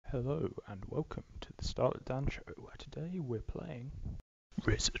Hello and welcome to the Starlet Dan Show, where today we're playing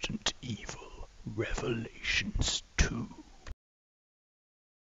Resident Evil Revelations 2.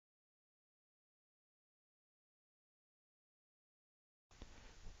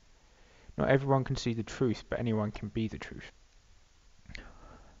 Not everyone can see the truth, but anyone can be the truth.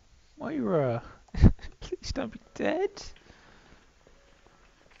 Moira, please don't be dead.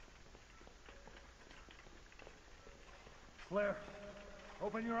 Claire,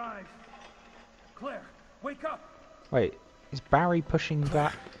 open your eyes. Claire, wake up! Wait, is Barry pushing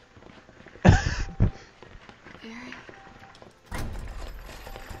that? Barry?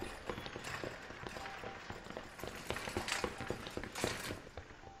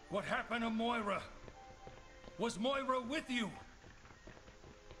 What happened to Moira? Was Moira with you?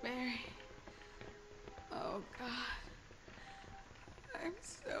 Barry. Oh, God. I'm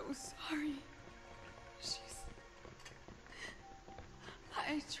so sorry.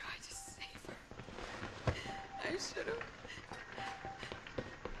 I tried to save her. I should have.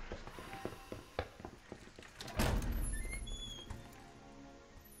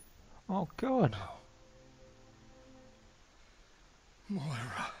 Oh God.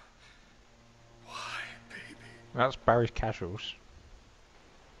 Moira. Why, baby? That's Barry's casuals.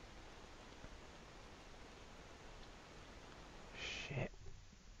 Shit.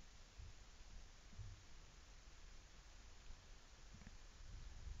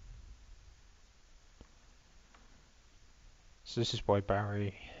 So this is why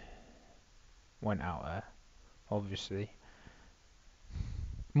Barry went out there, obviously.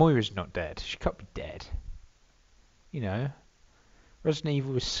 Moira's not dead. She can't be dead. You know, Resident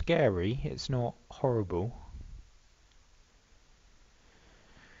Evil is scary. It's not horrible.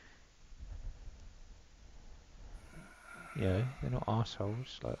 You know, they're not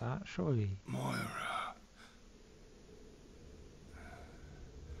assholes like that, surely. Moira.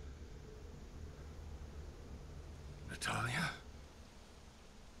 Natalia?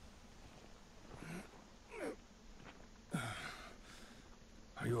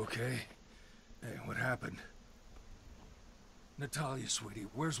 Are you okay? Hey, what happened? Natalia, sweetie,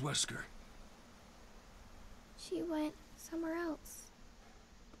 where's Wesker? She went somewhere else.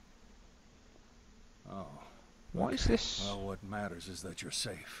 Oh. What is this? Well, what matters is that you're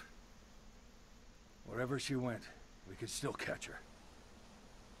safe. Wherever she went, we could still catch her.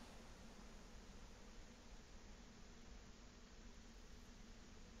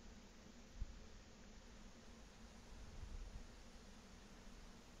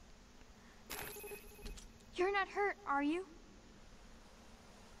 You're not hurt, are you?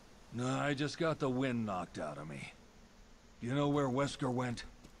 No, I just got the wind knocked out of me. You know where Wesker went?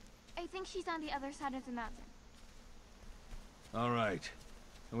 I think she's on the other side of the mountain. All right.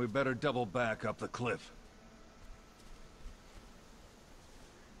 Then we better double back up the cliff.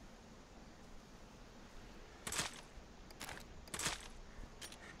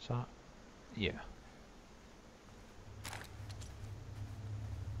 So, yeah.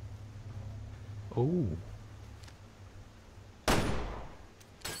 Oh.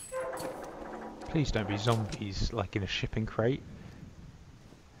 Please don't be zombies like in a shipping crate.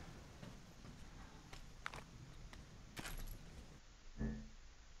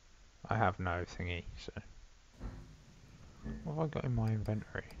 I have no thingy, so. What have I got in my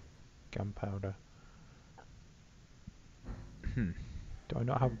inventory? Gunpowder. Do I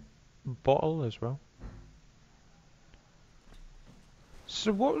not have a bottle as well?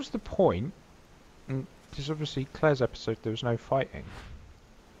 So what was the point? Because obviously Claire's episode there was no fighting.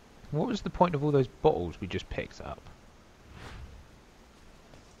 What was the point of all those bottles we just picked up?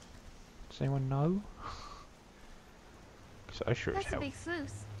 Does anyone know? Because I sure as That's a hell. big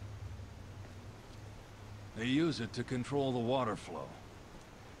sluice. They use it to control the water flow.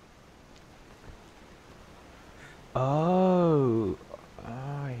 Oh,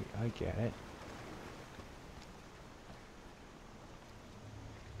 I get it.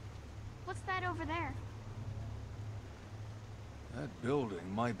 What's that over there? That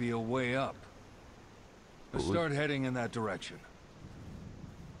building might be a way up. Let's start heading in that direction.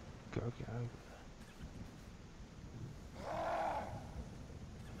 Go.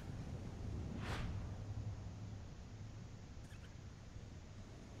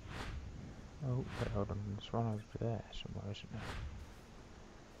 Oh, wait, hold on. There's one over there somewhere, isn't there?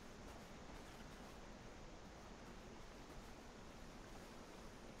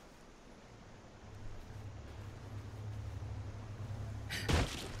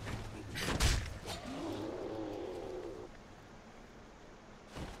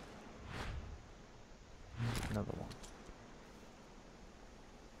 Another one.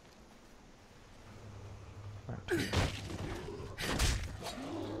 Wow, two.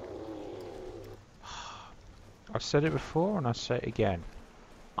 I've said it before and I'll say it again.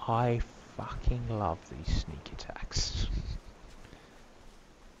 I fucking love these sneak attacks.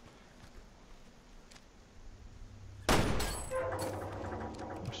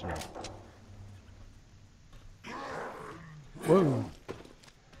 What's that? Whoa!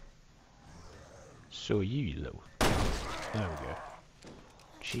 Saw you little... There we go.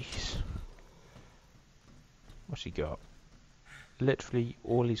 Jeez. What's he got? Literally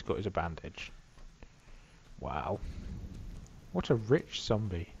all he's got is a bandage. Wow. What a rich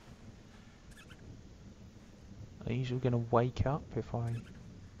zombie. Are these all going to wake up if I...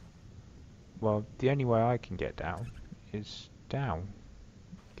 Well, the only way I can get down is down.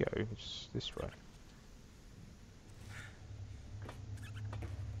 Goes this way.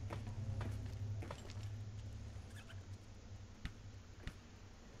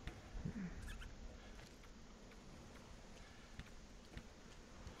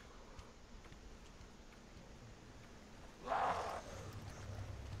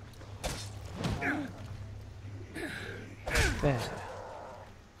 There.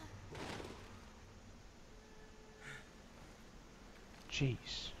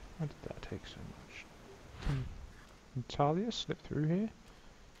 Jeez, why did that take so much? Can Natalia slip through here?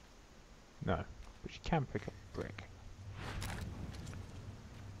 No, but she can pick up a brick.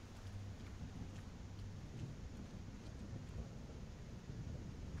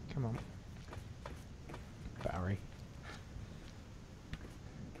 Come on. Barry.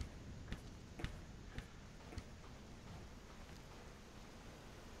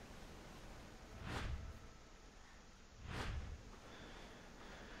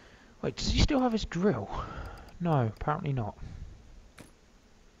 Wait, does he still have his drill? No, apparently not.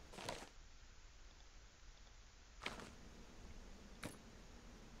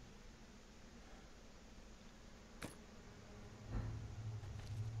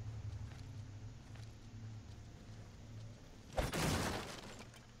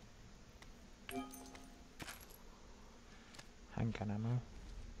 Handgun ammo.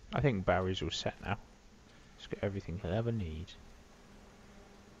 I think Barry's all set now. He's got everything he'll ever need.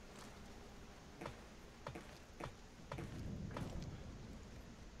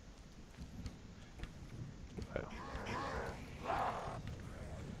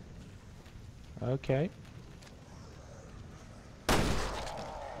 Okay.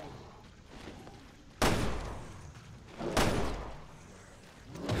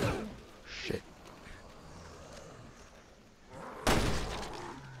 Shit.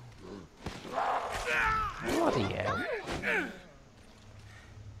 Bloody hell.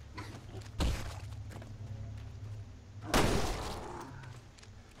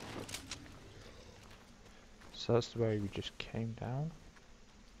 So that's the way we just came down.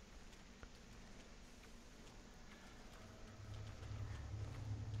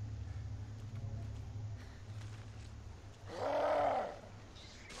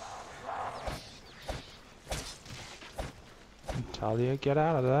 Talia, get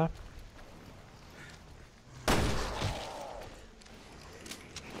out of there.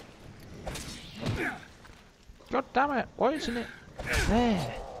 God damn it, why isn't it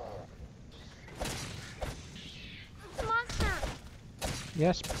there? It's a monster!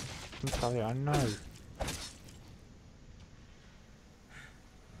 Yes, Talia, I know.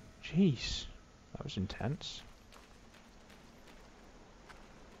 Jeez, that was intense.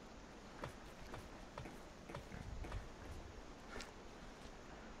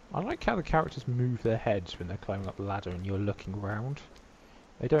 I like how the characters move their heads when they're climbing up the ladder and you're looking around.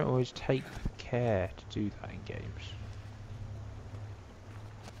 They don't always take care to do that in games.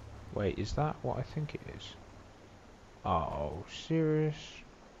 Wait, is that what I think it is? Oh, serious?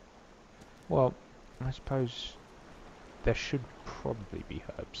 Well, I suppose there should probably be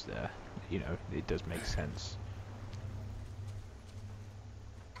herbs there. You know, it does make sense.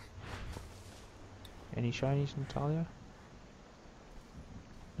 Any shinies, Natalia?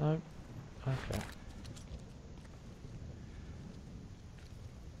 No? Okay.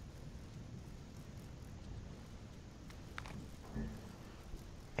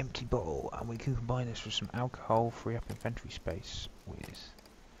 Empty bottle, and we can combine this with some alcohol, free up inventory space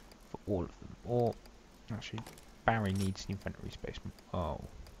for all of them. Or, actually, Barry needs the inventory space. Oh,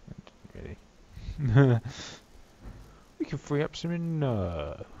 really? We can free up some in...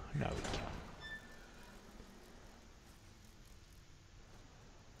 no, we can't.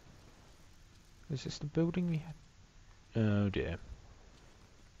 Is this the building we had? Oh dear.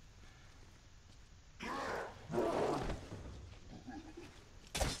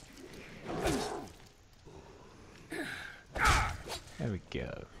 There we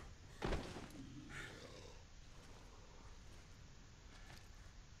go.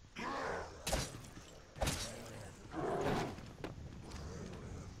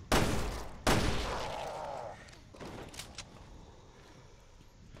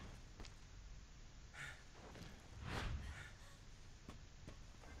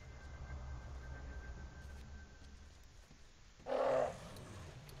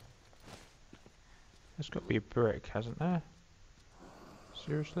 There's got to be a brick, hasn't there?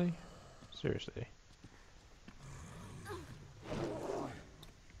 Seriously? Seriously?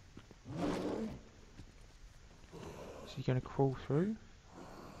 Is he going to crawl through?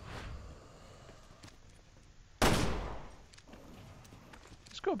 There's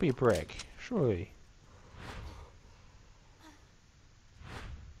got to be a brick, surely.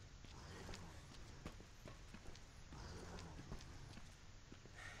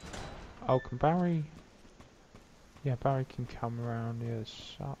 Oh, can Barry... Yeah, Barry can come around the other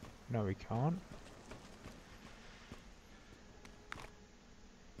side. No, he can't.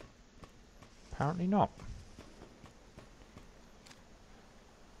 Apparently not.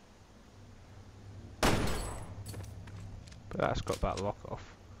 But that's got that lock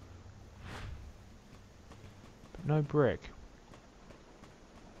off. But no brick.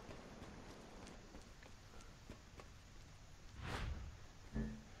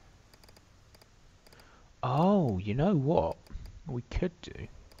 Oh, you know what we could do?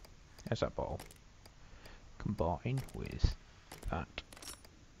 There's that bottle. Combine with that.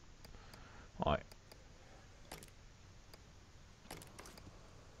 Right.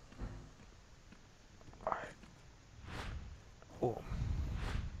 Right. Or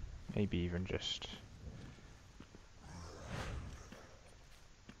maybe even just...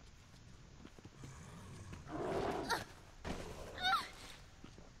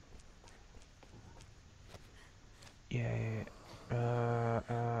 Yeah.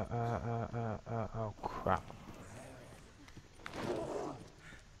 Oh crap.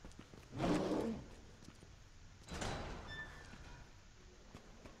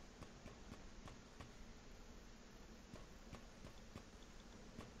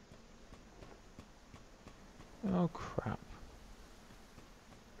 Oh crap.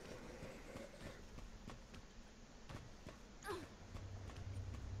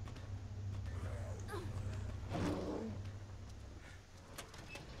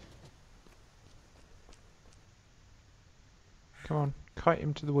 Come on, kite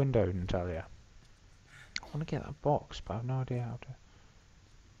him to the window, Natalia. I want to get that box, but I have no idea how to...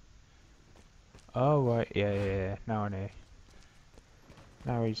 Oh, right, yeah, now I know.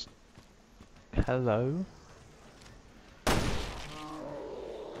 Now he's... Hello?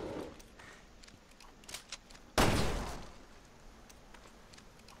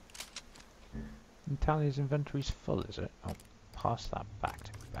 Natalia's inventory's full, is it? I'll pass that back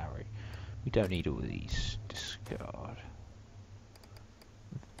to Barry. We don't need all these. Discard.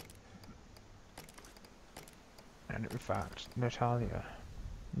 And in fact, Natalia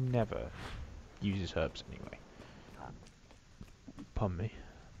never uses herbs anyway. Pardon me.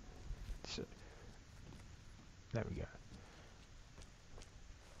 So, there we go.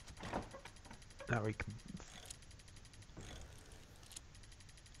 Now we can...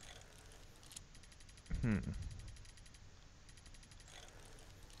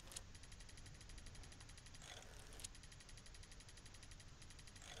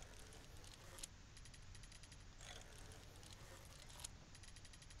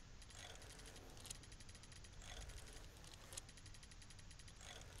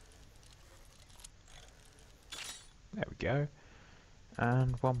 There we go.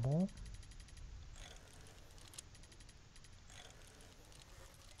 And one more.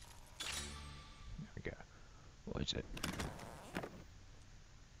 There we go. What is it?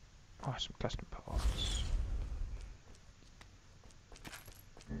 Oh, some custom parts.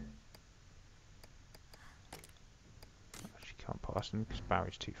 Actually can't pass them because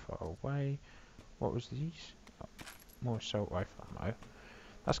Barry's too far away. What was these? Oh, more assault rifle ammo.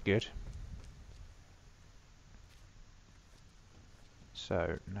 That's good.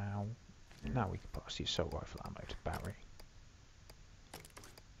 So now we can pass the assault rifle ammo to Barry.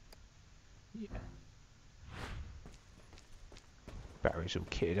 Yeah. Barry's all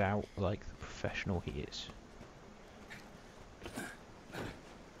kitted out like the professional he is.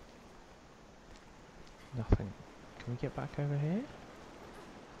 Nothing. Can we get back over here?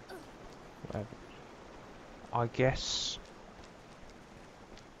 Whatever. I guess...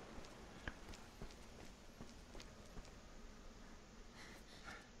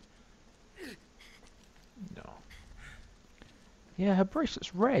 No. Yeah, her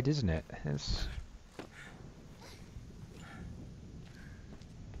bracelet's red, isn't it? It's...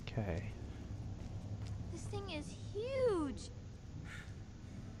 Okay. This thing is huge.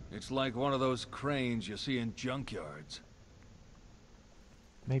 It's like one of those cranes you see in junkyards.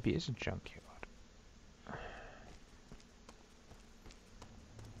 Maybe it is a junkyard.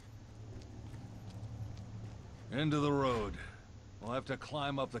 End of the road. We'll have to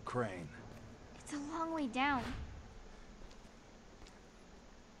climb up the crane. It's a long way down.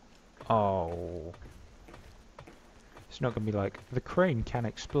 Oh. It's not going to be like, the crane can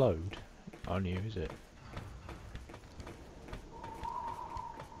explode on you, is it?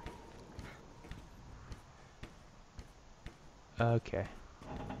 Okay.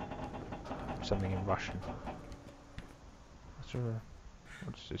 Something in Russian. What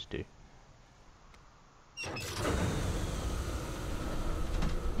does this do?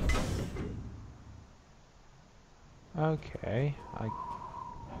 Okay,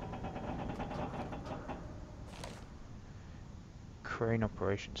 crane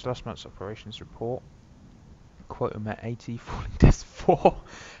operations. Last month's operations report. Quota met 80, falling deaths 4.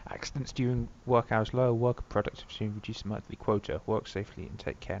 Accidents during work hours lower, worker productivity reduce the monthly quota. Work safely and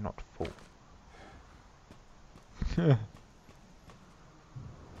take care not to fall. Can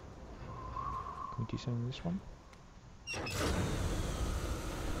we do something with this one?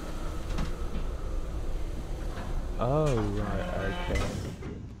 Oh, right, okay.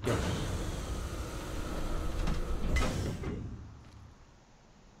 Yes.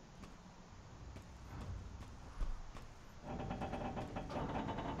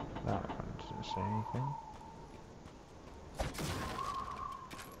 That one doesn't say anything.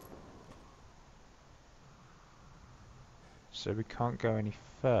 So we can't go any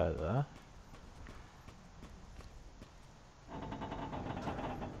further.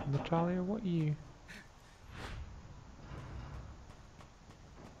 Natalia, what are you...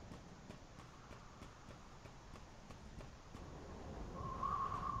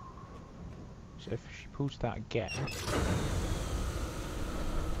 So if she pulls that again...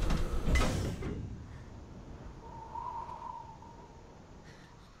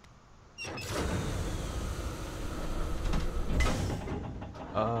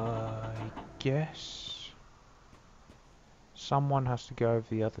 I guess... someone has to go over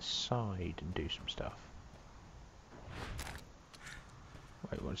the other side and do some stuff.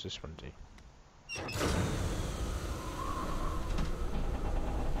 Wait, what does this one do?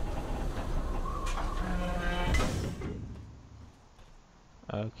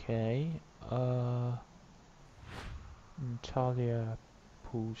 Okay, Natalia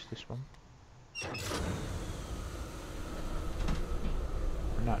pulls this one.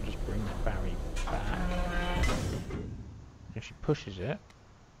 And that just brings Barry back. If she pushes it,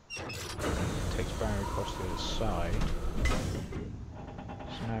 takes Barry across the other side.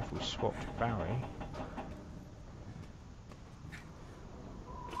 So now if we swap to Barry...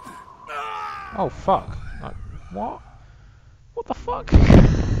 Oh fuck! Like, what? What the fuck?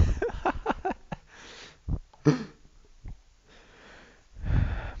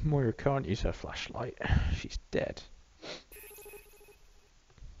 Moira can't use her flashlight. She's dead.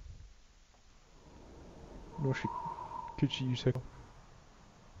 Nor could she use her...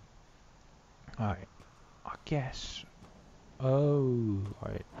 Alright. I guess... Oh,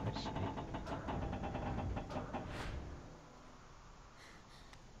 right, I see.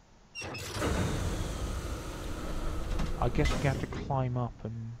 I guess we have to climb up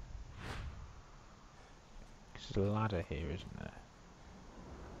and... Because there's a ladder here, isn't there?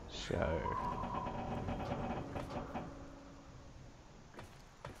 So...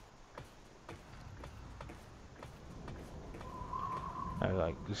 No,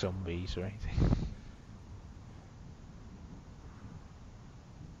 like, zombies or anything.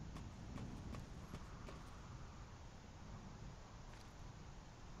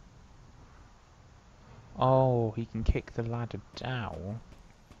 Oh, he can kick the ladder down.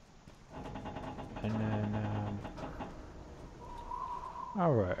 And then,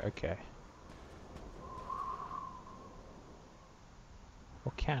 alright, okay.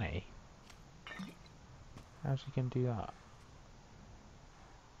 Or can he? How's he gonna do that?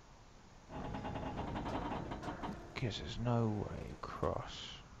 Guess there's no way across.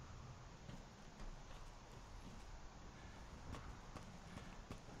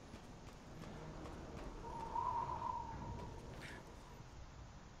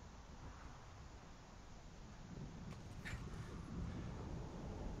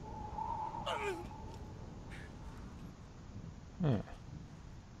 Yeah.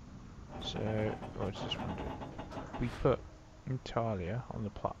 So, what does this one do? We put Natalia on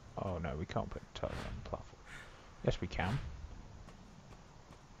the oh no, we can't put Natalia on the platform. Yes, we can.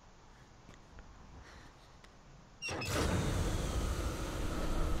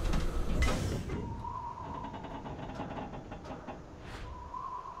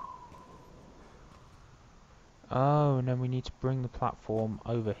 Oh, and then we need to bring the platform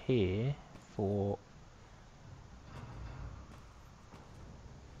over here for...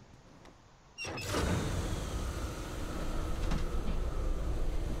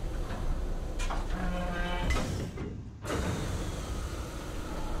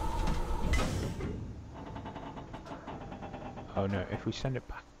 Oh no, if we send it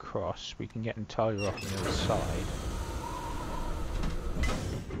back across, we can get entirely off on the other side.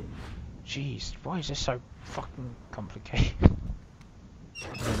 Jeez, why is this so fucking complicated? And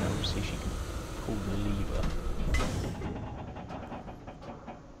then obviously she can pull the lever.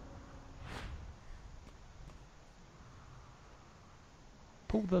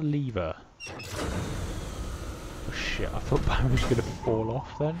 Pull the lever. Oh shit, I thought Barry was going to fall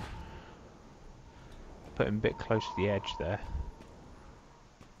off then. Put him a bit close to the edge there.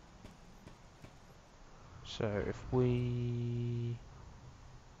 So if we...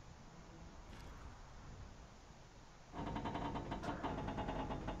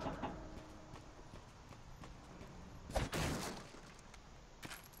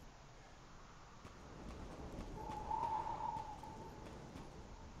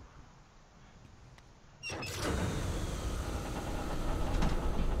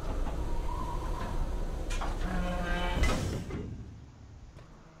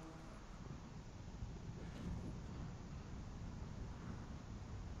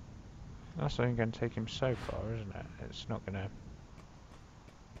 That's only going to take him so far, isn't it? It's not going to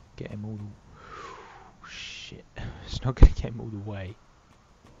get him all the... Shit. It's not going to get him all the way.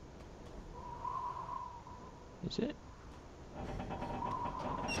 Is it?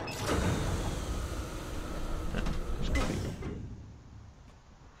 No, it's got to be...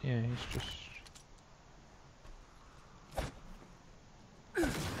 Yeah, he's just...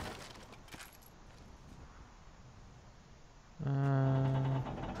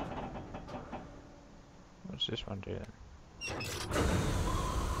 What's this one do then?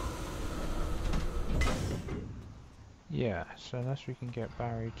 Yeah, so unless we can get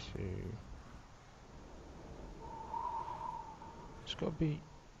Barry to... It's got to be...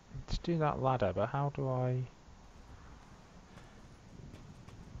 Let's do that ladder, but how do I...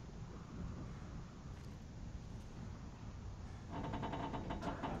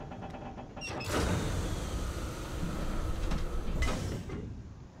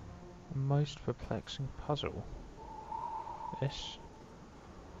 Most perplexing puzzle. This.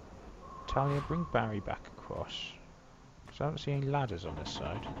 Talia, bring Barry back across. Because I don't see any ladders on this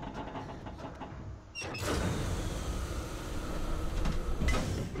side.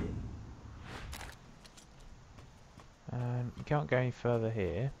 You can't go any further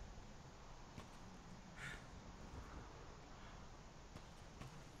here.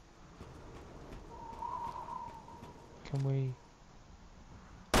 Can we...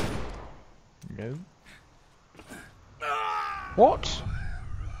 No. What?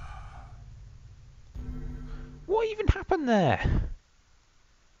 What even happened there?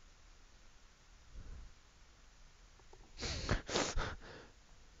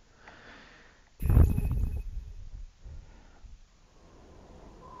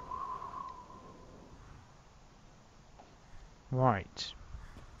 Right.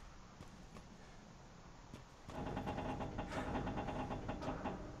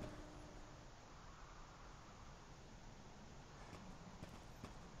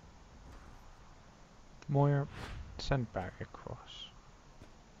 Moira, send Barry across.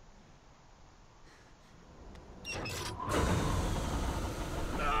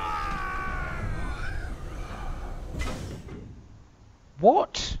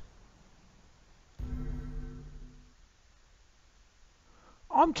 What?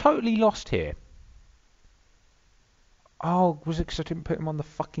 I'm totally lost here. Oh, was it because I didn't put him on the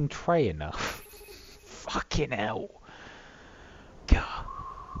fucking tray enough? Fucking hell. God.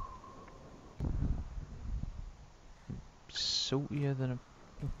 Saltier than a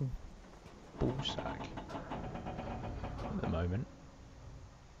ballsack at the moment.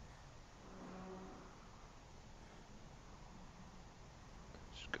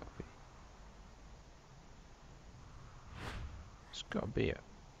 It's got to be it.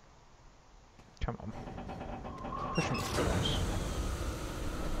 Come on. Push him across.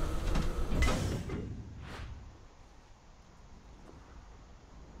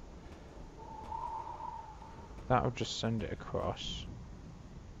 That'll just send it across.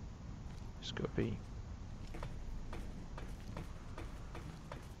 It's got to be...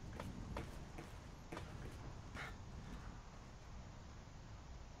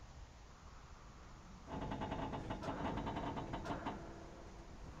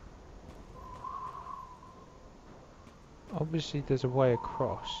 Obviously there's a way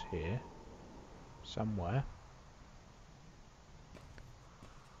across here. Somewhere.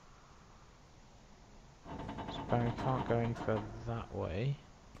 So Barry can't go any further that way.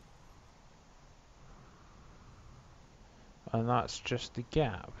 And that's just the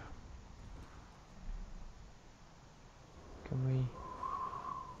gap. Can we...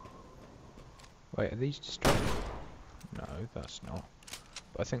 Wait, are these destroyed? No, that's not.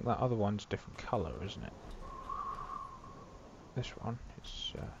 But I think that other one's different colour, isn't it? This one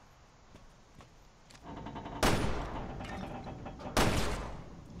is...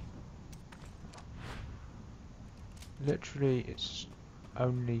 literally, it's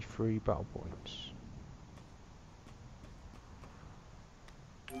only 3 battle points.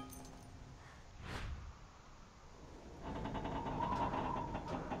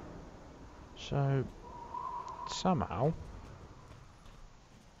 So, somehow,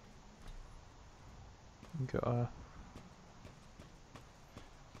 you gotta...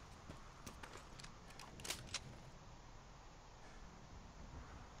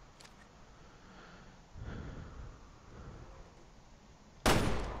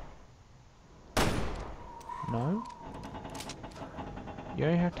 No? You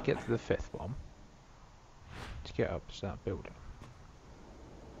only have to get to the 5th one to get up to that building.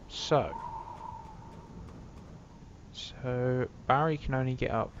 So Barry can only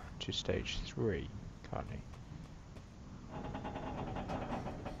get up to stage 3, can't he?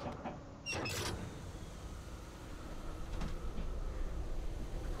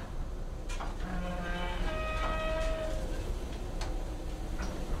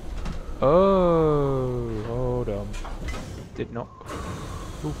 Oh, hold on. Did not.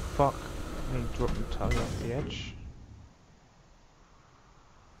 Oh fuck! I need to drop the tally off the edge.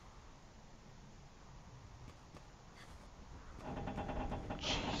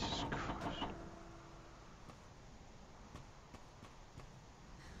 Jesus Christ.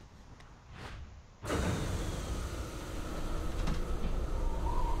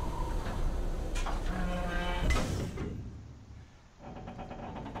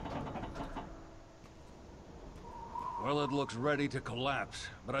 Well, it looks ready to collapse,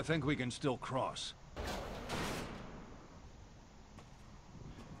 but I think we can still cross.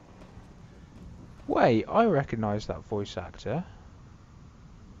 Wait, I recognise that voice actor.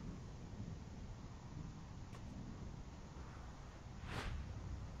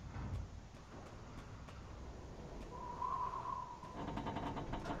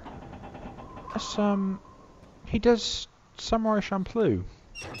 That's, he does Samurai Champloo.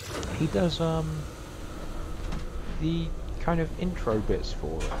 He does, the kind of intro bits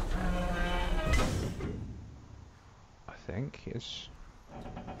for it. I think is...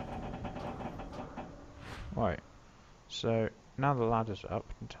 Right, so now the ladder's up,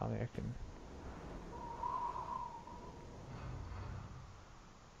 Natalia can...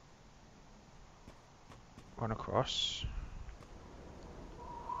 run across.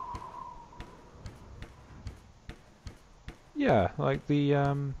 Yeah, like the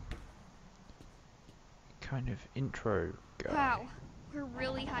kind of intro guy. Wow, we're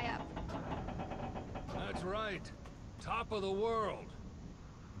really high up. That's right. Top of the world.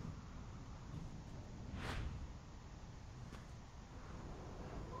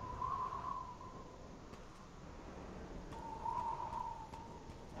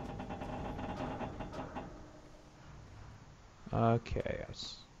 Okay,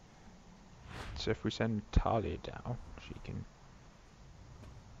 yes. So if we send Talia down, she can...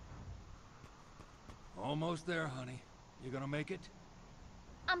 Almost there, honey. You gonna make it?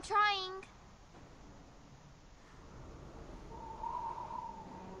 I'm trying.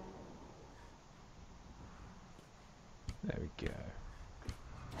 There we go.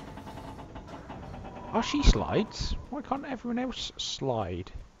 Oh, she slides? Why can't everyone else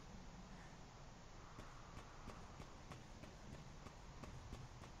slide?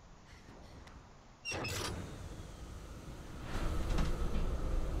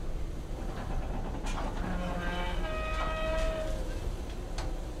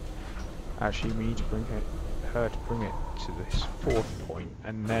 Actually, we need to bring her to bring it to this 4th point,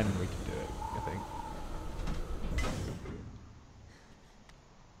 and then we can do it, I think.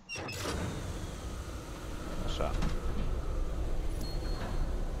 What's that?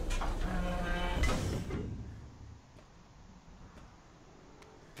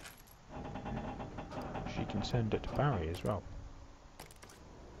 She can send it to Barry as well.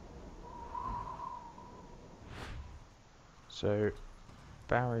 So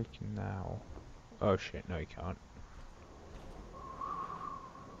Barry can now... Oh shit, no he can't.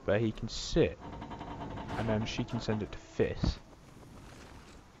 But he can sit, and then she can send it to 5th.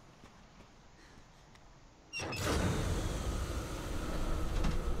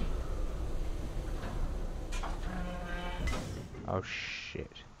 Oh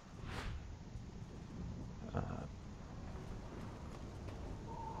shit. Go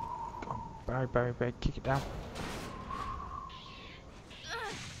on, Barry, Barry, Barry, kick it down.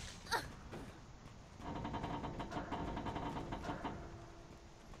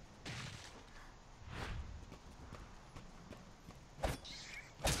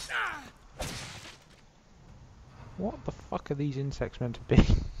 What the fuck are these insects meant to be? Is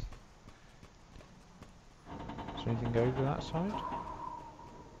there anything over that side?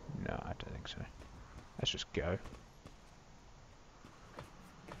 No, I don't think so. Let's just go.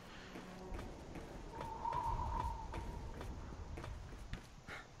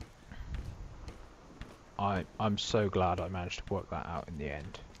 I'm so glad I managed to work that out in the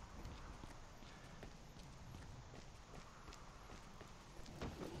end.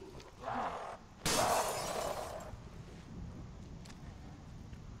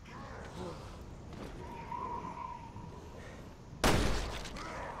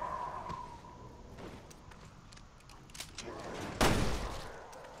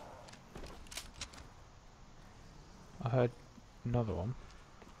 I heard another one.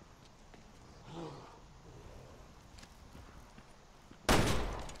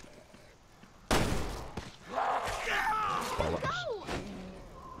 Bollocks.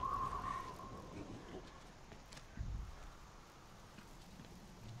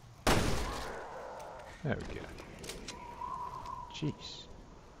 There we go. Jeez.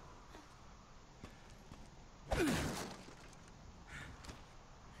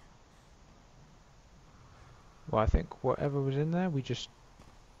 Well, I think whatever was in there, we just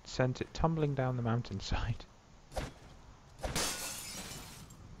sent it tumbling down the mountainside.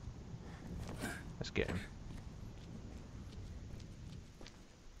 Let's get him.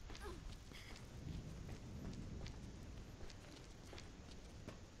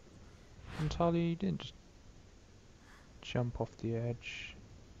 Entirely, you didn't just jump off the edge.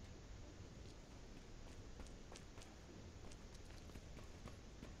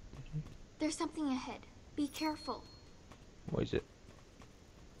 There's something ahead. Be careful. What is it?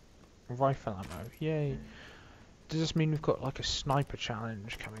 Rifle ammo. Yay. Does this mean we've got like a sniper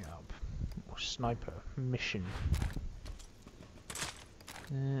challenge coming up? Or sniper mission?